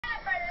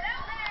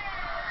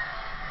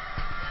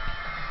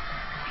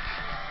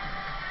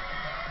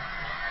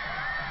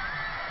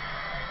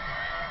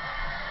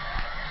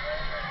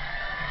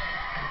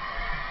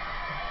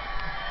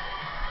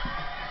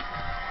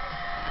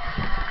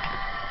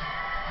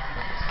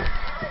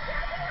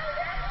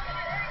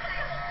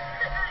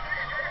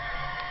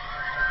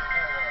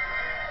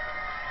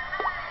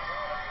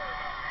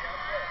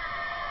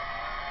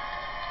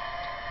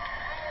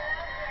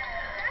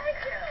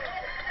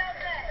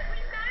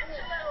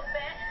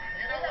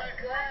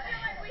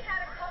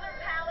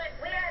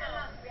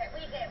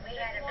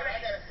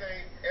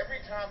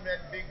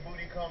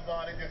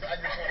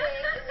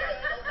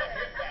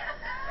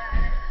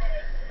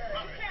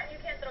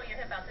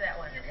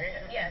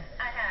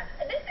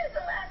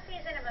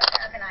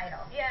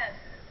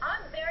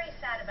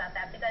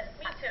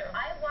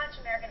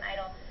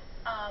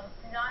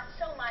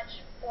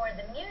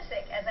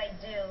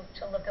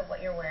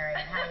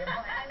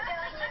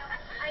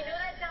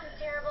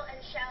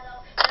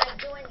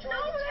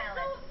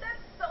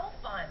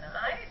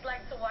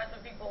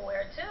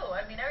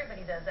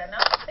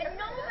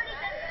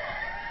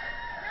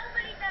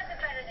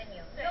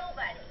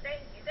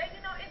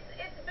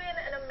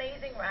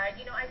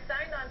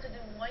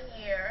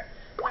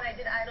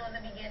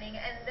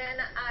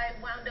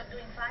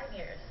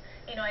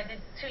You know, I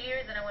did 2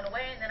 years and I went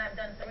away, and then I've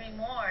done 3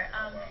 more.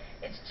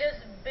 It's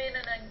just been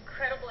an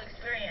incredible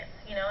experience,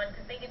 you know, and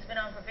to think it's been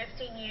on for 15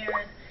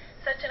 years,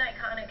 such an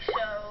iconic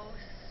show,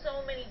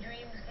 so many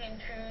dreams came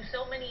true,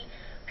 so many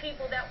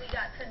people that we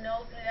got to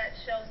know through that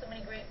show, so many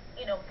great,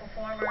 you know,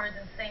 performers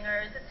and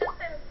singers.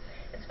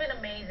 It's been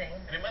amazing.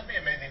 And it must be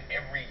amazing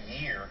every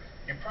year.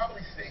 You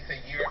probably say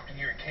year after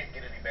year, it can't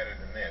get any better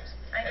than this.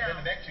 I know. And then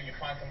the next year you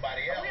find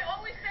somebody else. We're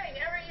always saying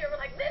every year,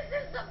 we're like, this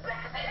is the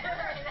best. And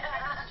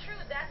it's true.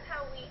 That's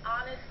how we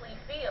honestly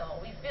feel.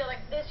 We feel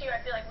like this year,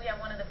 I feel like we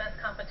have one of the best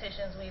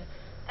competitions we've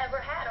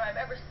ever had or I've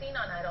ever seen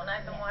on Idol. And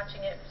I've been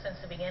watching it since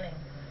the beginning.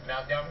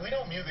 Now, we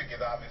know music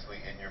is obviously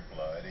in your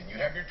blood, and you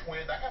have your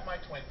twins. I have my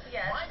twins.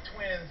 Yes. My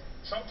twins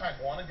sometimes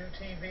want to do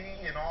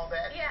TV and all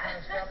that kind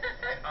of stuff,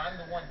 and I'm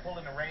the one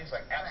pulling the reins,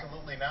 like,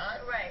 absolutely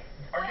not. Right.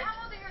 Wait,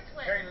 how old are your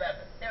twins? They're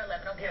 11. They're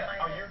 11, okay. Yeah.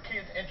 Are your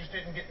kids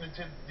interested in getting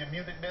into the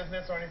music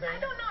business or anything?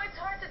 I don't know.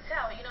 It's hard to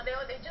tell. You know,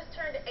 they just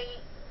turned 8,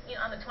 you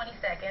know, on the 22nd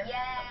of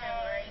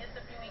February. Just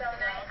a few weeks ago.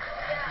 Nice.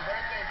 Happy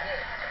birthday, kid.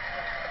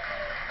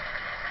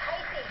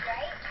 Pisces,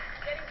 right?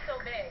 Getting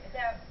so big.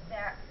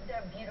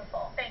 They're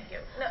beautiful. Thank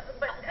you. No,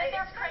 but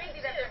it's crazy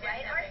that they're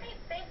getting right? Aren't they?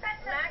 They've got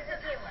Max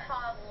sense of is humor.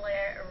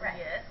 hilarious.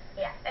 Right.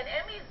 Yeah. And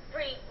Emmy's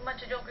pretty much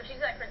a joker. She's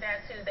like her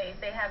dad too. They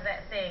have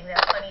that thing, that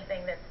funny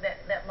thing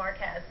that Mark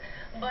has.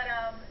 But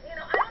you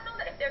know, I don't know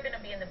that if they're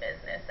gonna be in the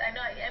business. I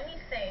know Emmy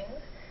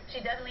sings.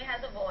 She definitely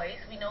has a voice.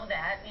 We know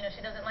that. You know,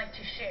 she doesn't like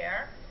to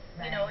share.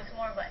 Right. You know, it's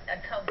more of a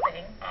tub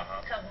thing,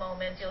 tub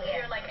moment. You'll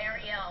hear like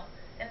Ariel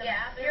in the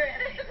bathroom.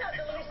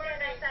 You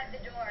stand outside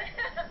the door.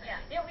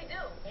 Yeah, we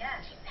do.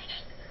 Yeah. She's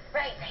singing.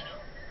 Right.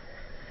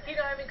 You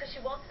know what I mean? Because she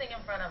won't sing in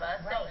front of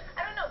us. Right. So,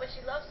 I don't know, but she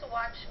loves to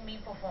watch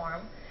me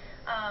perform.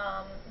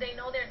 They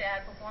know their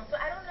dad performs, so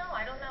I don't know.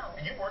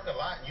 And you work a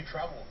lot, and you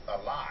travel a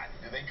lot.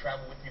 Do they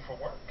travel with you for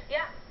work?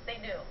 Yeah,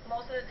 they do.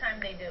 Most of the time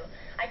they do.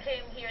 I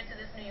came here to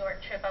this New York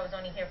trip. I was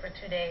only here for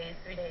 2 days,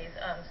 3 days,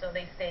 so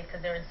they stayed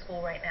because they're in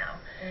school right now.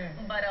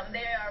 But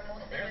they are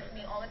mostly with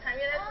me all the time.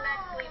 Yeah, that's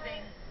Max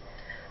sleeping.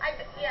 I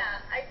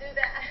do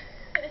that.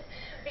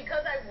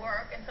 Because I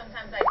work, and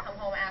sometimes I come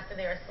home after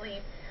they're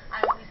asleep, I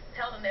always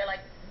tell them, they're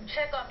like,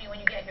 check on me when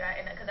you get here,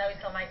 because I always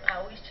tell Mike,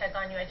 I always check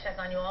on you. I check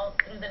on you all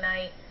through the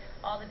night,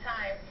 all the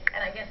time,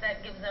 and I guess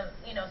that gives them,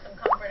 you know, some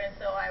comfort. And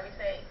so I always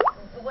say,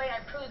 the way I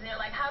prove, they're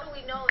like, how do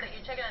we know that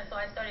you're checking on? So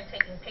I started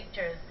taking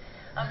pictures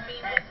of me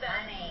with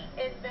them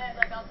in bed.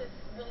 Like, I'll just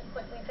really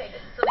quickly take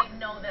it so they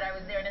know that I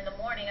was there. And in the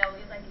morning, I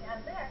was like, yeah, I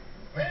was there.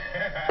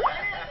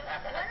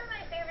 One of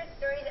my favorite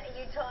stories that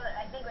you told,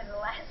 I think it was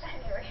the last time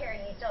you were here,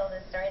 you told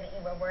a story that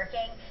you were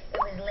working. It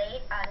was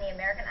late on the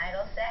American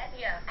Idol set.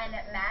 Yeah. And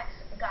that Max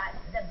got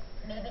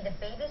maybe the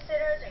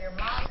babysitter's or your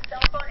mom's cell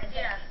phone and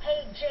said,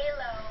 hey,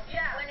 J-Lo,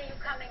 when are you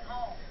coming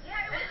home?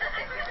 Yeah, it was,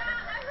 I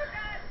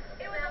forgot.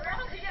 It was a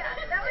wrong,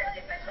 That was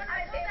one of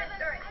my favorite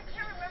stories. I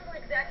can't remember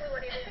exactly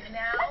what it is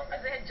now,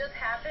 because it had just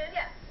happened.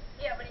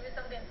 Yeah, but it was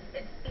something,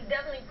 he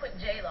definitely put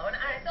J-Lo. And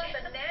I thought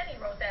the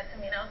nanny wrote that to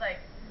me, and I was like,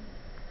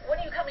 when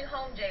are you coming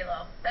home,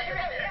 J-Lo? That's what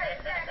it is. Yeah,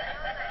 exactly. I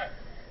was like,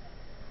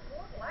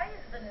 why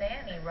is the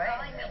nanny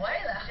writing this? Why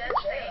is Jen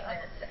saying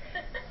this?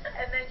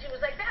 And then she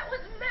was like, that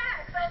was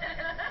Max. I was like,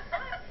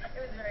 what?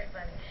 It was very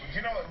funny.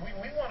 You know,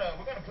 we want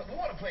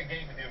to play a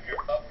game with you if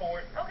you're up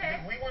for it. Okay.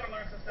 We want to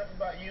learn some stuff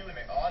about you and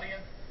the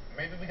audience.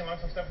 Maybe we can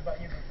learn some stuff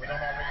about you we don't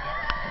already know.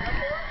 You up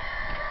for it?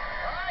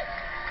 All right.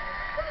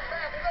 First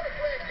time, we're going to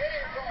play a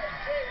game called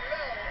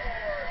J-Lo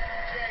or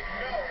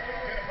J-No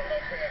with Jennifer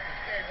Lopez.